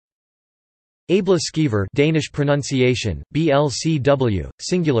Æbleskiver Danish pronunciation, BLCW,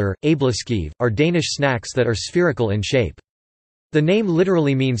 singular, æbleskive, are Danish snacks that are spherical in shape. The name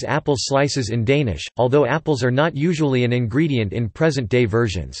literally means apple slices in Danish, although apples are not usually an ingredient in present-day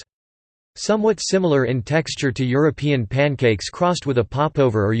versions. Somewhat similar in texture to European pancakes crossed with a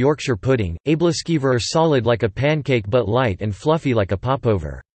popover or Yorkshire pudding, æbleskiver are solid like a pancake but light and fluffy like a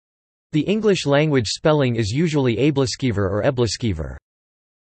popover. The English language spelling is usually æbleskiver or æbleskiver.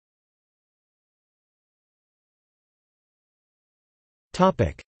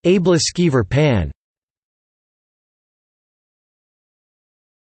 Æbleskiver pan.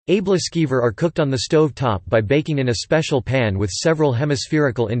 Æbleskiver are cooked on the stove top by baking in a special pan with several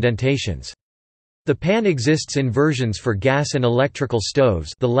hemispherical indentations. The pan exists in versions for gas and electrical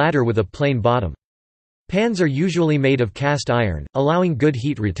stoves, the latter with a plain bottom. Pans are usually made of cast iron, allowing good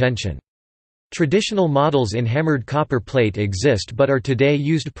heat retention. Traditional models in hammered copper plate exist but are today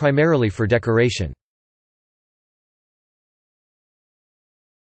used primarily for decoration.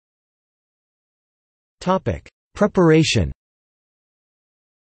 Preparation.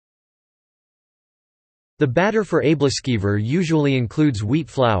 The batter for æbleskiver usually includes wheat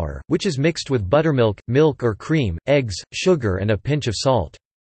flour, which is mixed with buttermilk, milk or cream, eggs, sugar and a pinch of salt.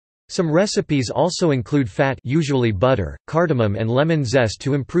 Some recipes also include fat, usually butter, cardamom and lemon zest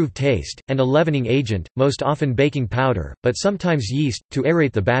to improve taste, and a leavening agent, most often baking powder, but sometimes yeast, to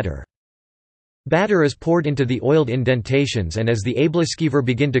aerate the batter. Batter is poured into the oiled indentations and as the æbleskiver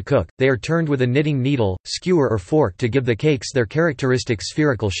begin to cook, they are turned with a knitting needle, skewer or fork to give the cakes their characteristic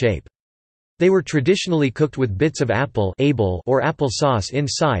spherical shape. They were traditionally cooked with bits of apple or apple sauce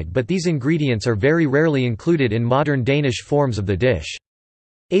inside, but these ingredients are very rarely included in modern Danish forms of the dish.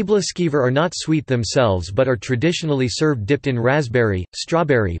 Æbleskiver are not sweet themselves but are traditionally served dipped in raspberry,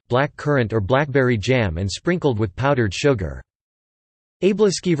 strawberry, black currant or blackberry jam and sprinkled with powdered sugar.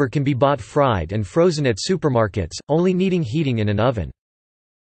 Æbleskiver can be bought fried and frozen at supermarkets, only needing heating in an oven.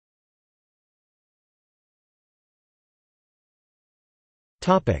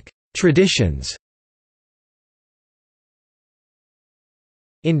 Traditions.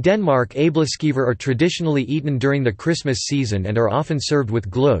 In Denmark, æbleskiver are traditionally eaten during the Christmas season and are often served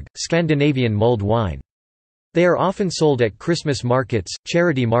with gløgg, Scandinavian mulled wine. They are often sold at Christmas markets,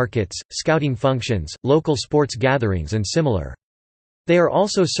 charity markets, scouting functions, local sports gatherings and similar. They are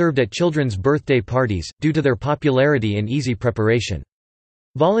also served at children's birthday parties, due to their popularity and easy preparation.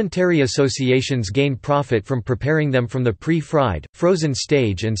 Voluntary associations gain profit from preparing them from the pre-fried, frozen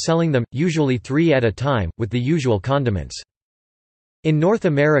stage and selling them, usually 3 at a time, with the usual condiments. In North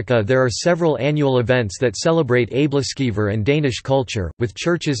America there are several annual events that celebrate æbleskiver and Danish culture, with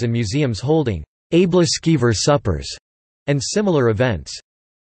churches and museums holding æbleskiver suppers and similar events.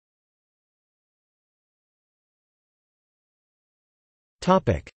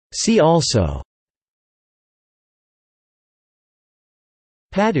 See also: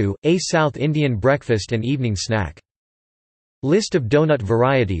 Padu, a South Indian breakfast and evening snack. List of donut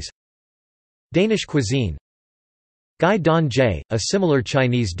varieties. Danish cuisine. Gai don jay, a similar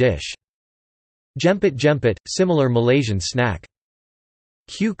Chinese dish. Jemput jemput, similar Malaysian snack.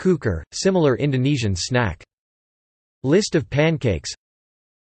 Q cooker, similar Indonesian snack. List of pancakes.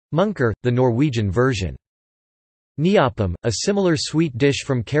 Munker, the Norwegian version. Neapam, a similar sweet dish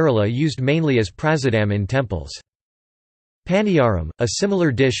from Kerala used mainly as prasadam in temples. Paniyaram, a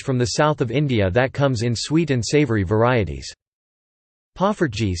similar dish from the south of India that comes in sweet and savoury varieties.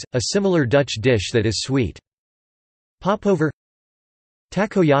 Poffertjes, a similar Dutch dish that is sweet. Popover.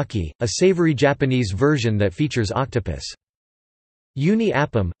 Takoyaki, a savoury Japanese version that features octopus. Uni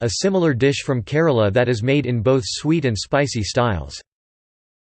appam, a similar dish from Kerala that is made in both sweet and spicy styles.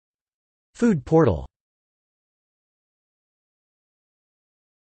 Food portal.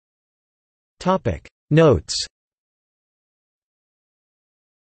 Notes.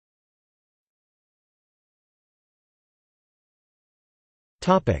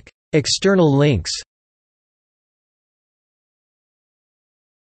 External links.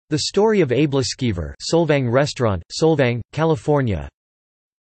 The Story of Æbleskiver, Solvang Restaurant, Solvang, California.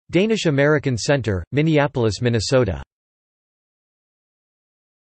 Danish American Center, Minneapolis, Minnesota.